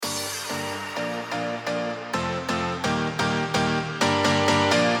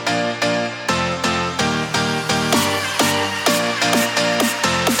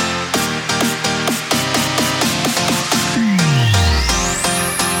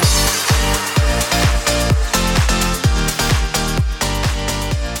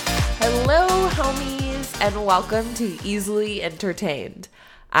and welcome to Easily Entertained.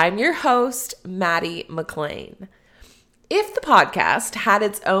 I'm your host, Maddy McClain. If the podcast had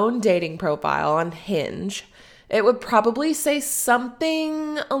its own dating profile on Hinge, it would probably say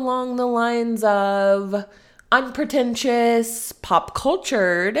something along the lines of unpretentious,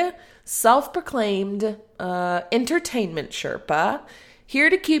 pop-cultured, self-proclaimed entertainment Sherpa, here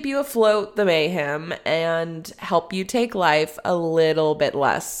to keep you afloat the mayhem and help you take life a little bit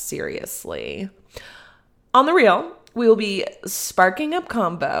less seriously. On the real, we will be sparking up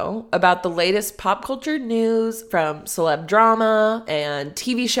combo about the latest pop culture news from celeb drama and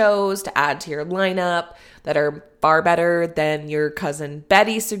TV shows to add to your lineup that are far better than your cousin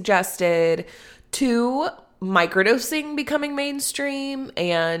Betty suggested, to microdosing becoming mainstream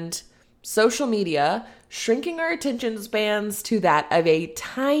and social media shrinking our attention spans to that of a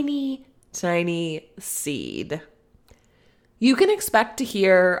tiny, tiny seed. You can expect to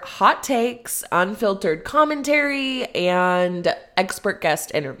hear hot takes, unfiltered commentary, and expert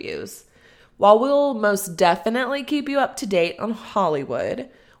guest interviews. While we'll most definitely keep you up to date on Hollywood,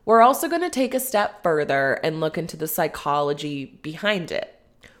 we're also going to take a step further and look into the psychology behind it.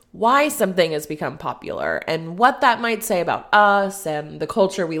 Why something has become popular and what that might say about us and the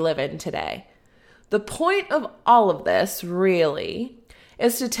culture we live in today. The point of all of this, really,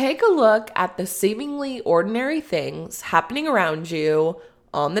 is to take a look at the seemingly ordinary things happening around you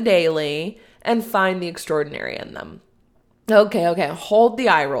on the daily and find the extraordinary in them. Okay, hold the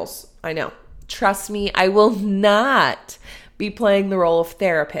eye rolls. I know. Trust me, I will not be playing the role of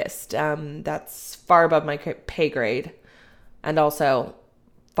therapist. That's far above my pay grade and also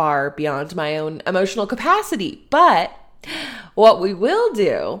far beyond my own emotional capacity. But what we will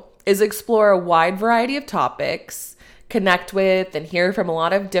do is explore a wide variety of topics, connect with and hear from a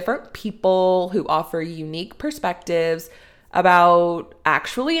lot of different people who offer unique perspectives about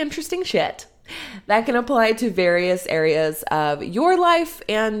actually interesting shit that can apply to various areas of your life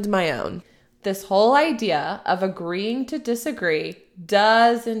and my own. This whole idea of agreeing to disagree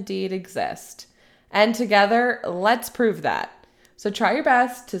does indeed exist. And together, let's prove that. So try your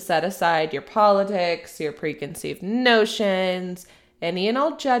best to set aside your politics, your preconceived notions, any and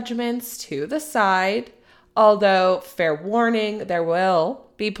all judgments to the side. Although, fair warning, there will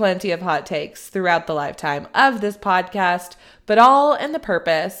be plenty of hot takes throughout the lifetime of this podcast, but all in the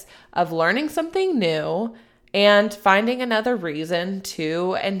purpose of learning something new and finding another reason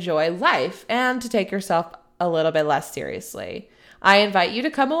to enjoy life and to take yourself a little bit less seriously. I invite you to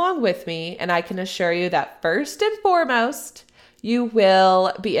come along with me, and I can assure you that first and foremost, you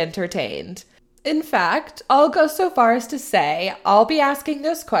will be entertained. In fact, I'll go so far as to say I'll be asking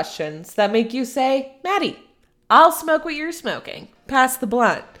those questions that make you say, Maddy, I'll smoke what you're smoking. Pass the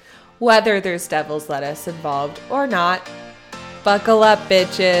blunt. Whether there's devil's lettuce involved or not. Buckle up,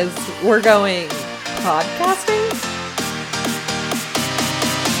 bitches. We're going podcasting?